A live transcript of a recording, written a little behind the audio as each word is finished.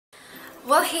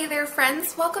Well, hey there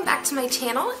friends, welcome back to my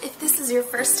channel. If this is your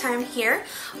first time here,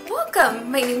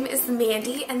 welcome! My name is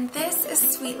Mandy and this is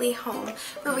Sweetly Home,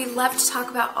 where we love to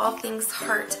talk about all things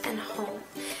heart and home.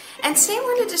 And today I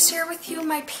wanted to share with you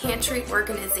my pantry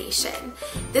organization.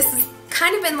 This has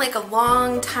kind of been like a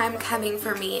long time coming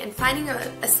for me and finding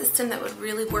a system that would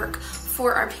really work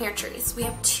for our pantries. We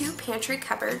have two pantry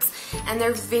cupboards and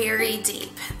they're very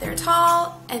deep. They're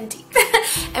tall and deep.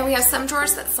 And we have some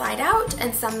drawers that slide out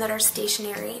and some that are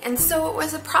stationary. And so it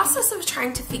was a process of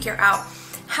trying to figure out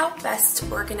how best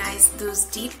to organize those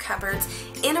deep cupboards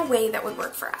in a way that would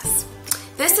work for us.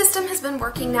 This system has been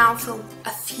working now for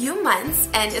a few months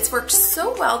and it's worked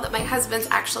so well that my husband's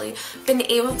actually been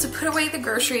able to put away the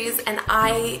groceries and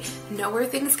I know where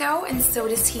things go, and so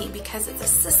does he, because it's a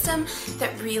system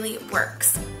that really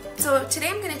works. So today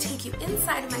I'm going to take you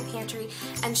inside of my pantry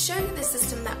and show you the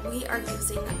system that we are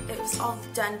using. It was all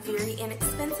done very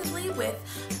inexpensively with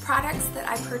products that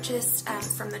I purchased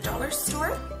from the dollar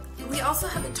store. We also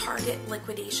have a Target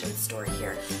liquidation store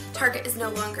here. Target is no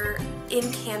longer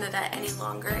in Canada any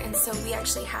longer, and so we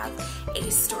actually have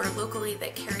a store locally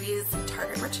that carries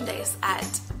Target merchandise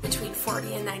at between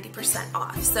 40 and 90%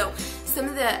 off. So some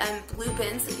of the blue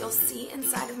bins that you'll see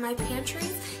inside of my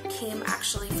pantries came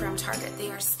actually from Target. They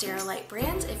are Sterilite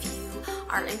brand. If you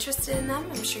are interested in them,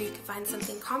 I'm sure you can find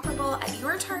something comparable at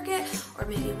your Target or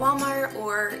maybe Walmart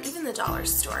or even the dollar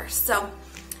store. So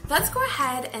let's go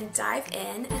ahead and dive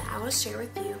in and I will share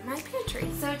with you my pantry.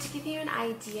 So to give you an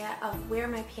idea of where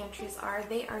my pantries are,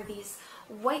 they are these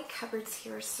white cupboards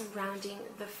here surrounding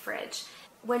the fridge.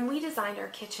 When we designed our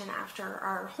kitchen after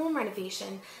our home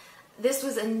renovation, this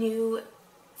was a new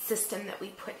system that we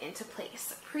put into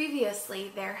place.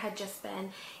 Previously, there had just been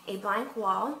a blank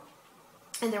wall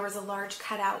and there was a large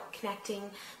cutout connecting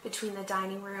between the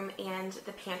dining room and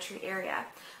the pantry area.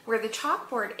 Where the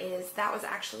chalkboard is, that was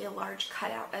actually a large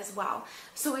cutout as well.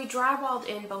 So we drywalled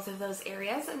in both of those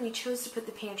areas and we chose to put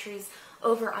the pantries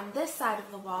over on this side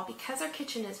of the wall because our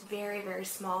kitchen is very, very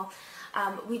small.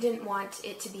 We didn't want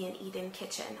it to be an eat-in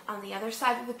kitchen. On the other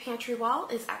side of the pantry wall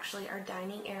is actually our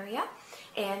dining area,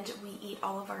 and we eat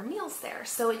all of our meals there.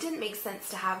 So it didn't make sense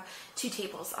to have two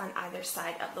tables on either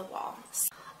side of the wall.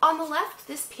 On the left,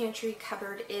 this pantry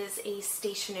cupboard is a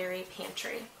stationary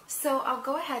pantry. So I'll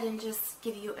go ahead and just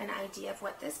give you an idea of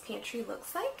what this pantry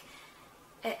looks like.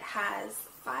 It has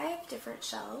 5 different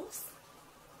shelves.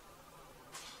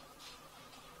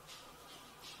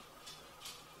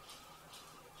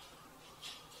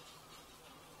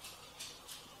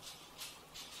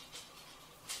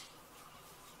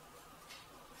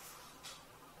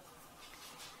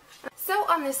 So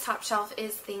on this top shelf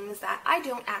is things that I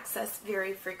don't access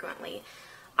very frequently.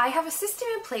 I have a system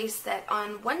in place that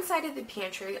on one side of the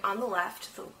pantry, on the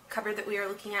left, the cupboard that we are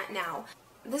looking at now,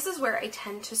 this is where I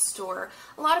tend to store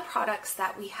a lot of products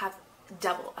that we have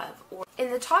double of. Or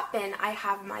in the top bin, I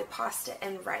have my pasta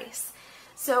and rice.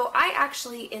 So I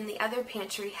actually, in the other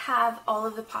pantry, have all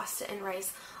of the pasta and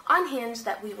rice on hand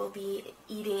that we will be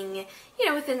eating,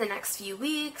 within the next few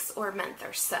weeks or month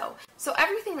or so. So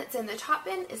everything that's in the top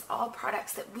bin is all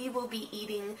products that we will be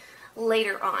eating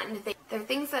later on. They're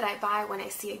things that I buy when I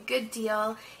see a good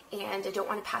deal and I don't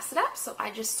want to pass it up, so I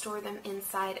just store them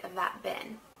inside of that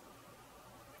bin.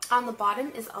 On the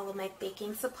bottom is all of my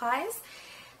baking supplies.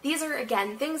 These are,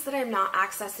 again, things that I'm not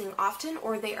accessing often,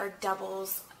 or they are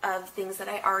doubles of things that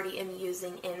I already am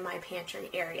using in my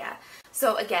pantry area.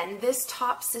 So again, this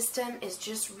top system is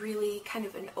just really kind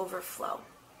of an overflow.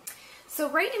 So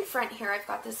right in front here, I've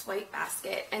got this white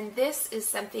basket, and this is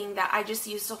something that I just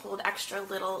use to hold extra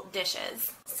little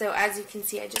dishes. So as you can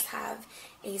see, I just have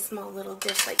a small little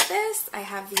dish like this. I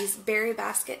have these berry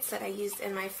baskets that I used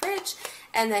in my fridge,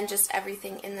 and then just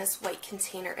everything in this white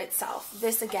container itself.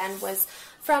 This again was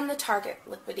from the Target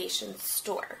liquidation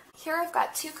store. Here I've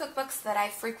got 2 cookbooks that I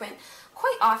frequent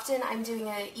quite often. I'm doing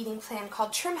an eating plan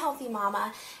called Trim Healthy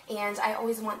Mama, and I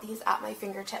always want these at my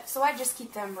fingertips, so I just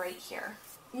keep them right here.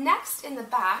 Next, in the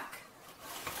back,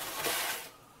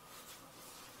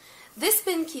 this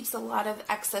bin keeps a lot of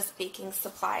excess baking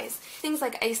supplies. Things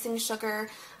like icing sugar.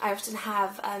 I often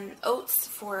have oats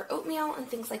for oatmeal and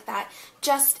things like that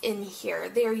just in here.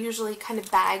 They are usually kind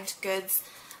of bagged goods.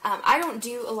 I don't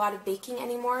do a lot of baking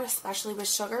anymore, especially with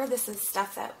sugar. This is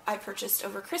stuff that I purchased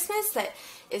over Christmas that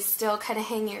is still kind of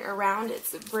hanging around.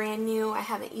 It's brand new. I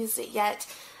haven't used it yet.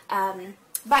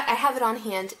 But I have it on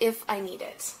hand if I need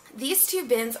it. These 2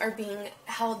 bins are being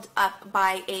held up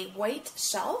by a white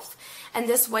shelf, and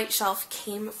this white shelf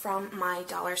came from my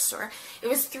dollar store. It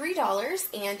was $3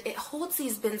 and it holds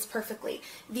these bins perfectly.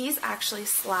 These actually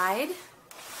slide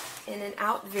in and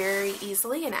out very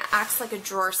easily, and it acts like a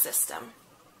drawer system.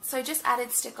 So I just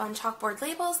added stick-on chalkboard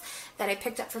labels that I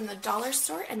picked up from the dollar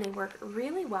store, and they work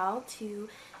really well to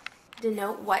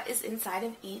denote what is inside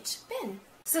of each bin.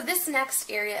 So this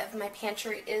next area of my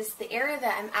pantry is the area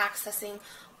that I'm accessing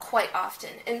quite often.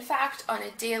 In fact, on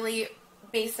a daily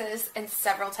basis and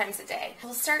several times a day.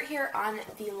 We'll start here on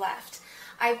the left.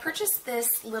 I purchased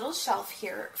this little shelf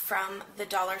here from the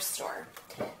dollar store.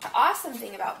 The awesome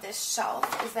thing about this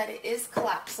shelf is that it is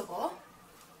collapsible.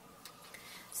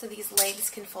 So these legs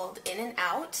can fold in and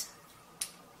out.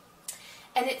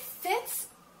 And it fits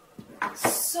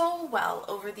so well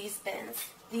over these bins.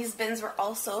 These bins were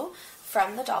also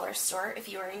from the dollar store. If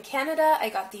you are in Canada, I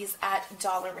got these at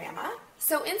Dollarama.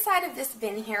 So inside of this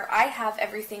bin here, I have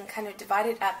everything kind of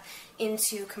divided up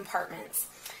into compartments.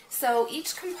 So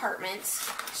each compartment,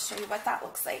 I'll show you what that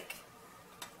looks like.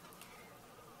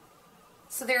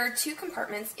 So there are 2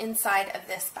 compartments inside of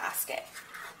this basket.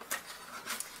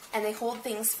 And they hold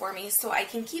things for me so I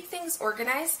can keep things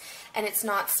organized and it's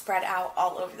not spread out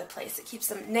all over the place. It keeps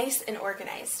them nice and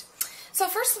organized. So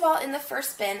first of all, in the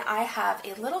first bin, I have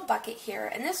a little bucket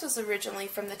here, and this was originally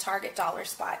from the Target dollar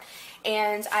spot,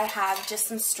 and I have just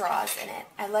some straws in it.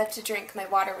 I love to drink my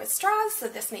water with straws, so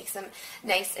this makes them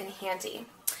nice and handy.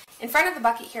 In front of the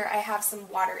bucket here, I have some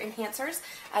water enhancers.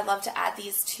 I love to add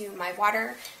these to my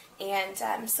water,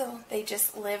 and so they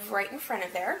just live right in front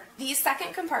of there. The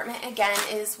second compartment, again,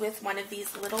 is with one of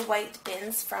these little white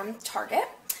bins from Target,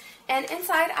 and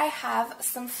inside I have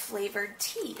some flavored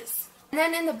teas. And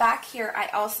then in the back here, I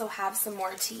also have some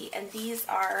more tea, and these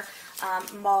are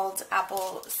mulled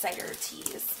apple cider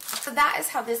teas. So that is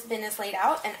how this bin is laid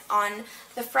out, and on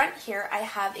the front here, I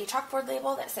have a chalkboard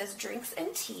label that says drinks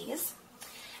and teas.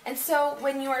 And so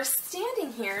when you are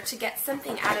standing here to get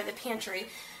something out of the pantry,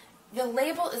 the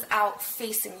label is out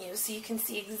facing you, so you can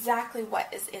see exactly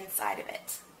what is inside of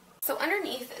it. So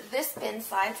underneath, this bin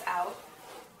slides out,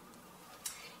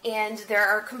 and there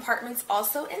are compartments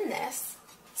also in this.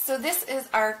 So this is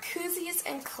our koozies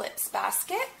and clips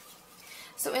basket.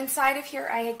 So inside of here,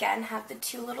 I again have the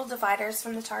 2 little dividers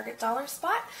from the Target dollar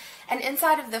spot. And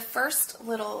inside of the first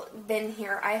little bin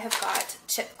here, I have got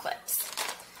chip clips.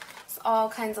 It's all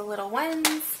kinds of little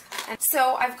ones. And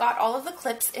so I've got all of the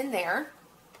clips in there.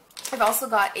 I've also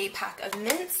got a pack of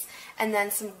mints and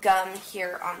then some gum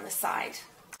here on the side.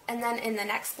 And then in the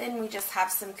next bin, we just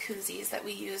have some koozies that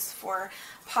we use for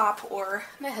pop or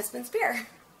my husband's beer.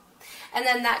 And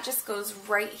then that just goes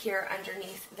right here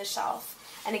underneath the shelf.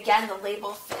 And again, the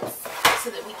label fits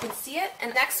so that we can see it.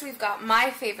 And next we've got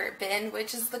my favorite bin,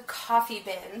 which is the coffee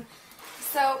bin.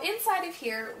 So inside of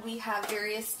here, we have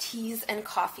various teas and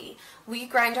coffee. We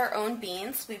grind our own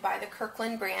beans. We buy the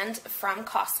Kirkland brand from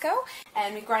Costco,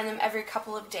 and we grind them every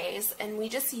couple of days. And we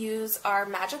just use our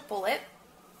magic bullet,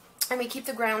 and we keep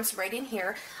the grounds right in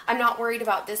here. I'm not worried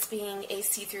about this being a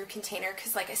see-through container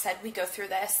because, like I said, we go through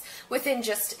this within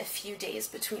just a few days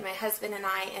between my husband and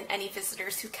I and any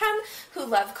visitors who come who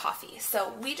love coffee.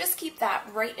 So we just keep that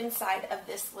right inside of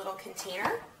this little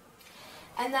container.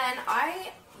 And then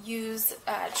I use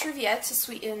Truvia to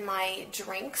sweeten my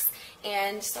drinks,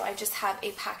 and so I just have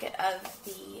a packet of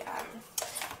the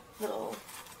little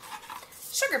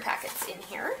sugar packets in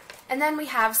here. And then we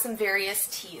have some various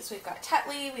teas. We've got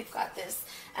Tetley, we've got this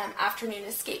afternoon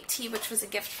escape tea, which was a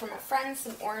gift from a friend,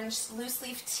 some orange loose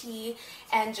leaf tea,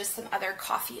 and just some other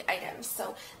coffee items.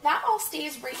 So that all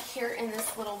stays right here in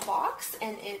this little box,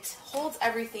 and it holds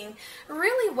everything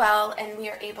really well, and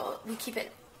we keep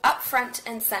it up front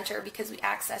and center because we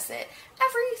access it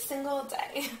every single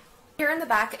day. Here in the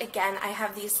back, again, I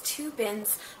have these 2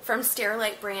 bins from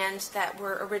Sterilite brand that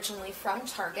were originally from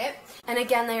Target. And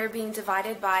again, they are being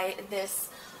divided by this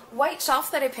white shelf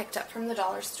that I picked up from the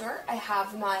dollar store. I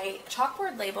have my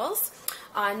chalkboard labels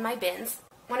on my bins.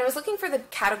 When I was looking for the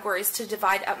categories to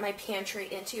divide up my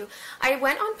pantry into, I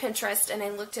went on Pinterest and I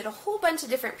looked at a whole bunch of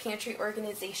different pantry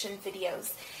organization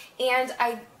videos. And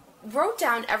I wrote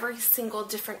down every single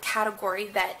different category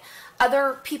that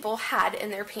other people had in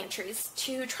their pantries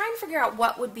to try and figure out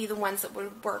what would be the ones that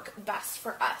would work best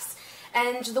for us.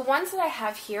 And the ones that I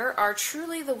have here are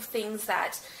truly the things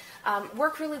that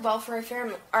work really well for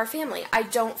our family. I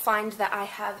don't find that I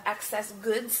have excess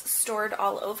goods stored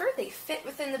all over. They fit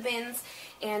within the bins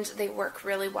and they work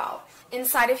really well.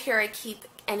 Inside of here I keep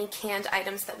any canned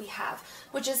items that we have,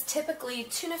 which is typically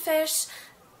tuna fish,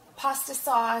 pasta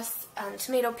sauce,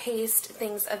 tomato paste,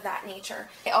 things of that nature.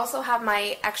 I also have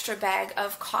my extra bag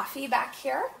of coffee back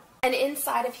here. And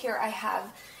inside of here I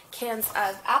have cans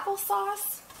of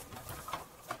applesauce,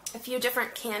 a few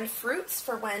different canned fruits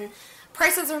for when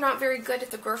Prices are not very good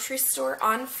at the grocery store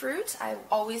on fruit. I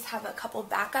always have a couple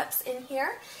backups in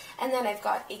here. And then I've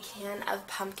got a can of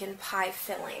pumpkin pie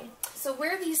filling. So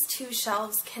where these two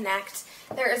shelves connect,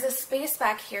 there is a space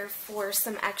back here for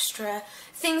some extra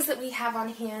things that we have on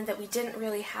hand that we didn't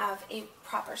really have a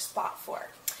proper spot for.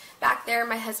 Back there,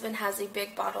 my husband has a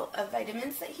big bottle of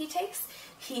vitamins that he takes.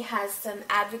 He has some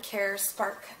Advocare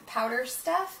Spark powder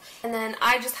stuff. And then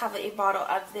I just have a bottle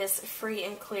of this free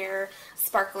and clear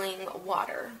sparkling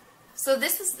water. So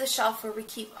this is the shelf where we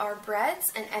keep our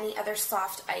breads and any other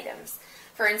soft items.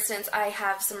 For instance, I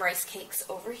have some rice cakes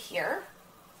over here.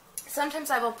 Sometimes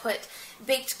I will put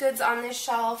baked goods on this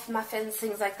shelf, muffins,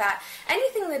 things like that.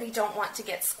 Anything that you don't want to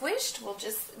get squished will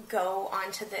just go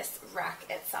onto this rack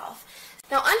itself.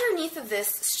 Now underneath of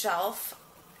this shelf,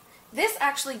 this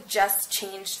actually just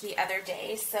changed the other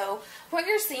day. So what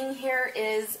you're seeing here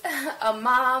is a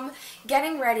mom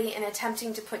getting ready and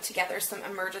attempting to put together some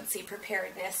emergency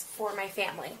preparedness for my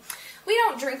family. We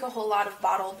don't drink a whole lot of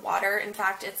bottled water. In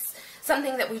fact, it's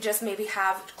something that we just maybe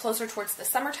have closer towards the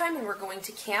summertime when we're going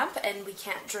to camp and we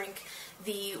can't drink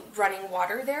the running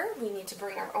water there. We need to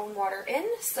bring our own water in.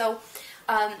 So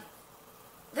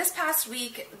this past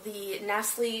week, the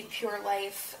Nestle Pure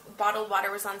Life bottled water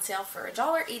was on sale for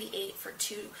 $1.88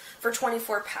 for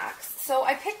 24 packs. So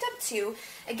I picked up two.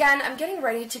 Again, I'm getting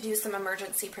ready to do some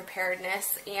emergency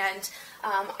preparedness, and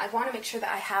I want to make sure that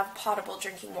I have potable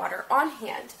drinking water on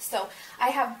hand. So I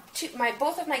have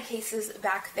both of my cases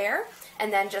back there,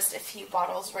 and then just a few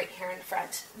bottles right here in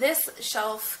front. This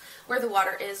shelf where the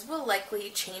water is will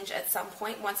likely change at some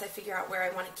point once I figure out where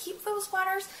I want to keep those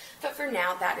waters, but for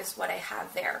now that is what I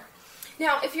have there.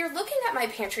 Now, if you're looking at my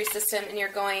pantry system and you're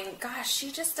going, gosh,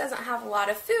 she just doesn't have a lot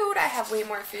of food, I have way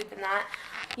more food than that.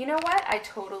 You know what? I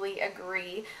totally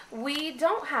agree. We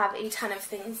don't have a ton of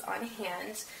things on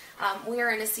hand. We are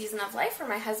in a season of life where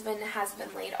my husband has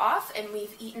been laid off and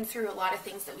we've eaten through a lot of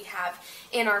things that we have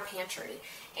in our pantry.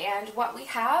 And what we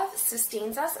have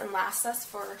sustains us and lasts us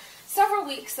for several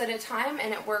weeks at a time,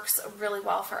 and it works really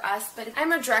well for us. But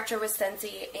I'm a director with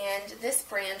Scentsy, and this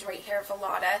brand right here,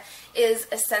 Velada, is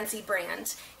a Scentsy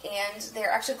brand. And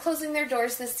they're actually closing their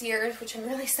doors this year, which I'm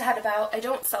really sad about. I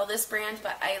don't sell this brand,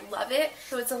 but I love it.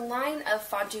 So it's a line of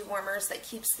fondue warmers that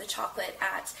keeps the chocolate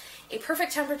at a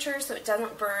perfect temperature so it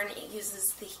doesn't burn. It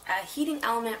uses the heating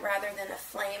element rather than a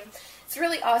flame. It's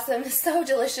really awesome, so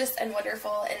delicious and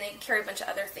wonderful, and they carry a bunch of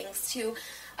other things too.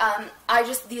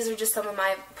 These are just some of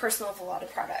my personal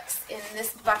Velada products. In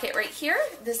this bucket right here,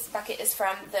 this bucket is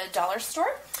from the dollar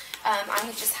store. I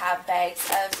just have bags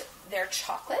of their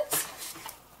chocolate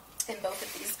in both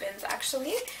of these bins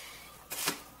actually.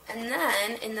 And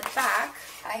then in the back,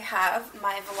 I have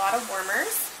my Velada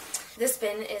warmers. This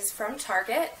bin is from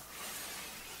Target.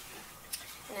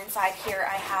 And inside here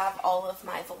I have all of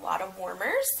my Velada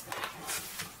warmers.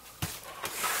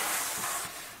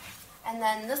 And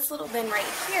then this little bin right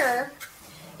here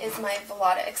is my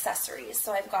Velada accessories.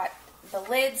 So I've got the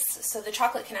lids, so the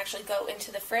chocolate can actually go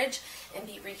into the fridge and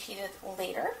be reheated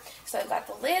later. So I've got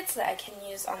the lids that I can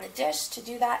use on the dish to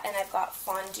do that, and I've got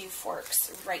fondue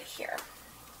forks right here.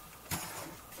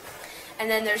 And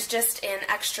then there's just an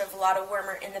extra Velada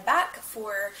warmer in the back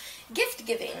for gift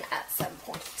giving at some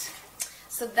point.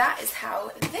 So that is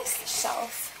how this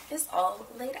shelf is all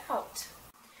laid out.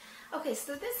 Okay,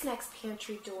 so this next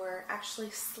pantry door actually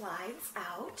slides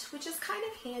out, which is kind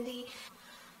of handy.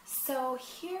 So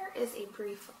here is a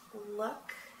brief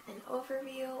look, an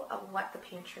overview of what the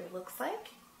pantry looks like.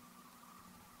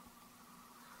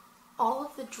 All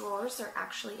of the drawers are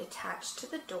actually attached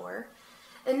to the door.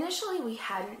 Initially we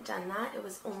hadn't done that. It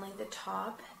was only the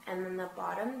top and then the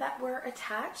bottom that were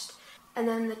attached. And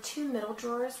then the two middle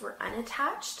drawers were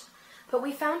unattached. But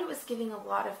we found it was giving a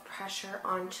lot of pressure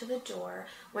onto the door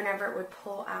whenever it would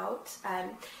pull out.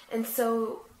 And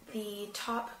so the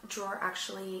top drawer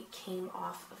actually came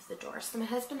off of the door. So my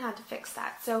husband had to fix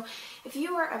that. So if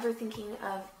you are ever thinking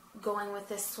of going with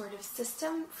this sort of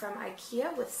system from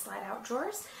IKEA with slide out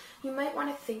drawers, you might want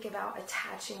to think about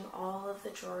attaching all of the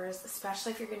drawers,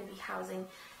 especially if you're going to be housing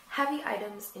heavy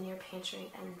items in your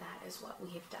pantry, and that is what we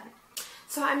have done.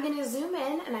 So I'm going to zoom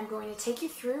in and I'm going to take you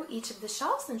through each of the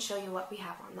shelves and show you what we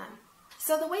have on them.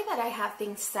 So the way that I have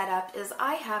things set up is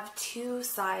I have two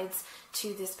sides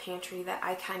to this pantry that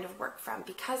I kind of work from.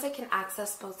 Because I can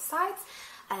access both sides,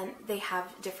 and they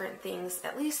have different things,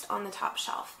 at least on the top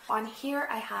shelf. On here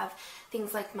I have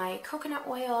things like my coconut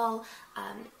oil,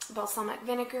 balsamic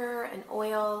vinegar, and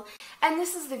oil. And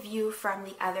this is the view from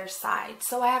the other side.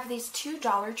 So I have these two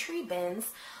Dollar Tree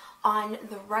bins. On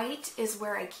the right is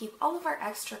where I keep all of our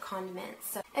extra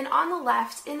condiments. And on the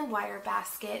left, in a wire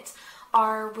basket,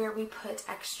 are where we put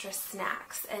extra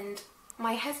snacks. And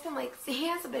my husband he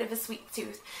has a bit of a sweet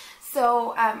tooth,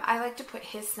 so I like to put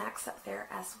his snacks up there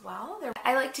as well.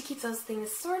 I like to keep those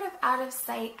things sort of out of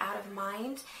sight, out of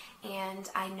mind, and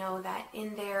I know that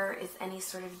in there is any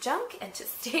sort of junk, and to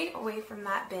stay away from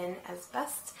that bin as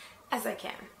best as I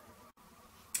can.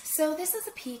 So this is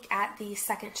a peek at the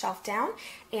second shelf down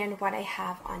and what I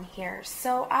have on here.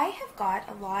 So I have got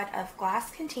a lot of glass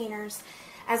containers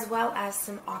as well as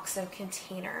some OXO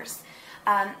containers.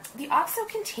 The OXO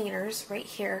containers right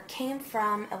here came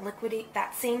from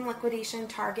that same liquidation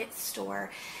Target store,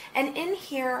 and in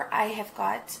here I have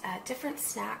got different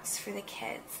snacks for the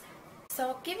kids. So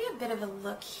I'll give you a bit of a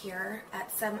look here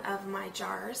at some of my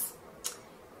jars.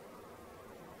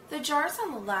 The jars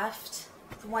on the left,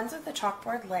 the ones with the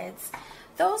chalkboard lids,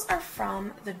 those are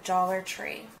from the Dollar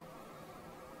Tree.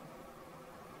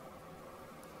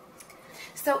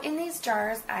 So in these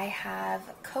jars I have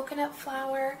coconut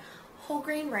flour, whole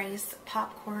grain rice,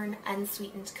 popcorn,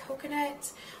 unsweetened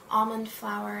coconut, almond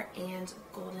flour, and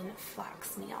golden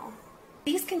flax meal.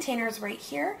 These containers right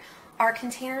here are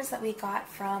containers that we got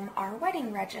from our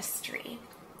wedding registry.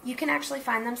 You can actually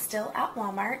find them still at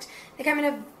Walmart. They come in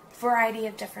a variety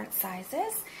of different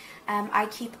sizes. I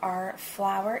keep our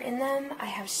flour in them. I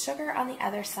have sugar on the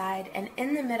other side, and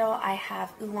in the middle I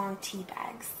have oolong tea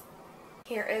bags.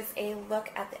 Here is a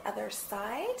look at the other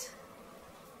side.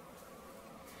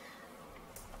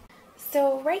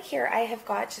 So right here I have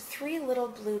got 3 little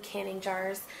blue canning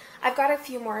jars. I've got a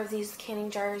few more of these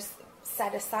canning jars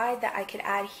set aside that I could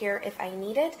add here if I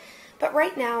needed, but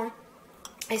right now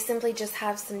I simply just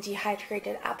have some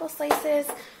dehydrated apple slices,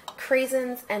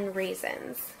 craisins, and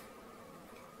raisins.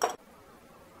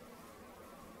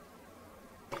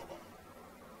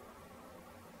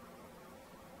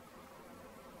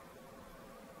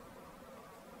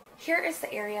 Here is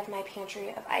the area of my pantry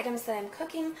of items that I'm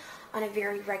cooking on a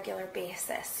very regular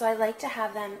basis. So I like to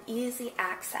have them easy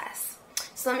access.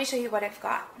 So let me show you what I've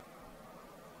got.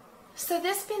 So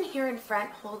this bin here in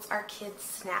front holds our kids'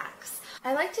 snacks.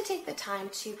 I like to take the time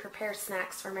to prepare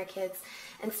snacks for my kids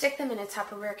and stick them in a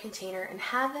Tupperware container and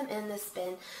have them in this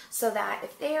bin so that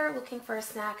if they are looking for a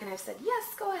snack and I've said,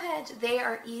 yes, go ahead, they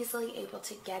are easily able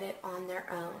to get it on their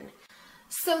own.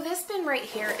 So this bin right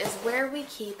here is where we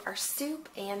keep our soup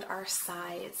and our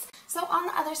sides. So on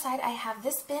the other side I have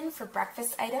this bin for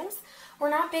breakfast items. We're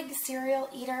not big cereal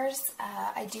eaters.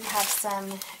 I do have some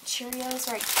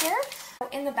Cheerios right here.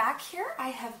 In the back here I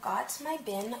have got my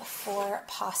bin for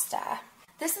pasta.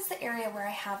 This is the area where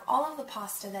I have all of the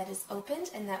pasta that is opened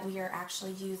and that we are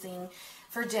actually using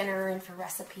for dinner and for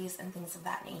recipes and things of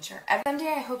that nature.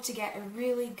 Someday I hope to get a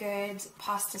really good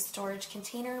pasta storage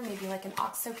container, maybe like an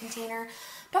OXO container,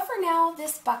 but for now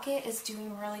this bucket is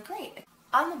doing really great.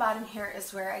 On the bottom here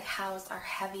is where I house our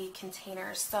heavy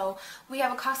containers. So we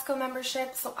have a Costco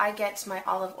membership, so I get my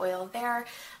olive oil there.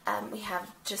 We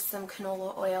have just some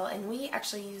canola oil, and we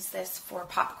actually use this for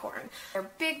popcorn.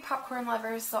 They're big popcorn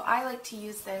lovers, so I like to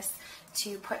use this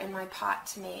to put in my pot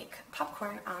to make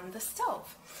popcorn on the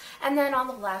stove. And then on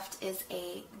the left is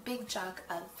a big jug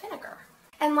of vinegar.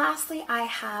 And lastly, I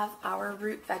have our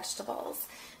root vegetables.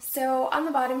 So on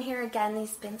the bottom here, again,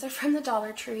 these bins are from the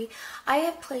Dollar Tree. I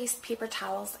have placed paper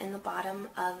towels in the bottom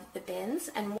of the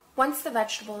bins, and once the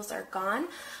vegetables are gone,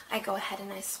 I go ahead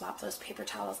and I swap those paper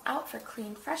towels out for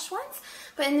clean, fresh ones.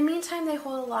 But in the meantime, they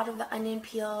hold a lot of the onion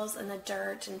peels and the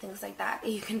dirt and things like that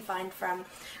you can find from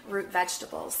root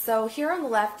vegetables. So here on the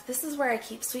left, this is where I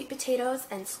keep sweet potatoes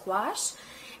and squash,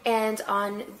 and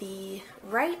on the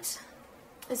right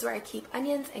is where I keep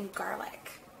onions and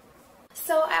garlic.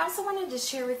 So I also wanted to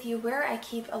share with you where I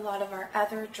keep a lot of our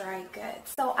other dry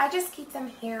goods. So I just keep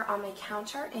them here on my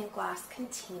counter in glass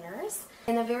containers.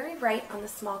 In the very right on the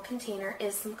small container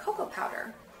is some cocoa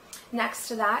powder. Next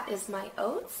to that is my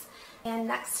oats, and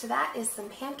next to that is some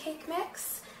pancake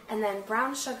mix, and then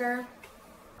brown sugar.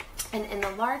 And in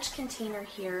the large container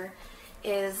here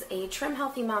is a Trim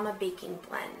Healthy Mama baking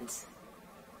blend.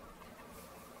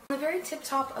 On the very tip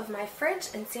top of my fridge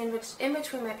and sandwiched in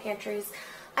between my pantries,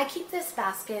 I keep this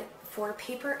basket for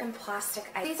paper and plastic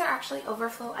items. These are actually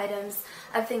overflow items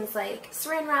of things like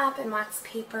saran wrap and wax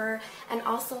paper, and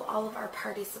also all of our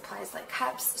party supplies like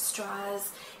cups,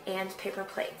 straws, and paper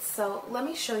plates. So let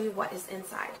me show you what is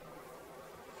inside.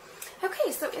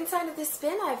 Okay, so inside of this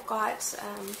bin I've got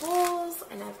bowls,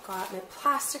 and I've got my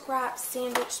plastic wrap,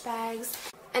 sandwich bags.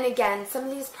 And again, some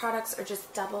of these products are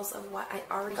just doubles of what I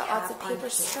already have. Got lots of paper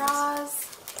straws,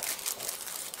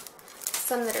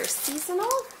 some that are seasonal,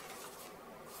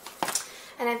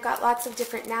 and I've got lots of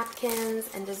different napkins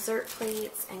and dessert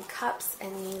plates and cups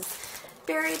and these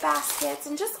berry baskets,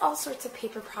 and just all sorts of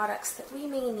paper products that we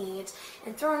may need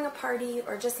in throwing a party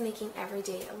or just making every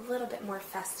day a little bit more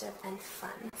festive and fun.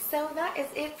 So that is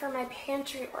it for my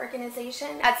pantry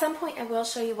organization. At some point I will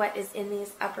show you what is in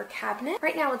these upper cabinets.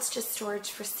 Right now it's just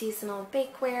storage for seasonal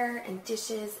bakeware and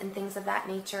dishes and things of that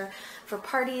nature for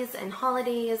parties and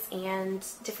holidays and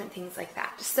different things like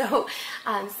that. So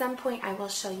some point I will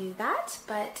show you that,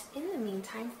 but in the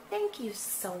meantime, thank you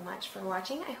so much for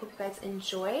watching. I hope you guys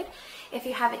enjoyed. If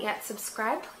you haven't yet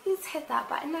subscribed, please hit that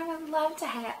button. I would love to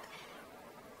have.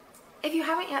 If you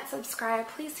haven't yet subscribed,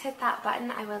 please hit that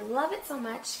button. I would love it so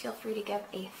much. Feel free to give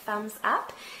a thumbs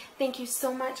up. Thank you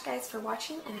so much, guys, for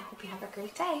watching, and I hope you have a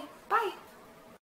great day. Bye!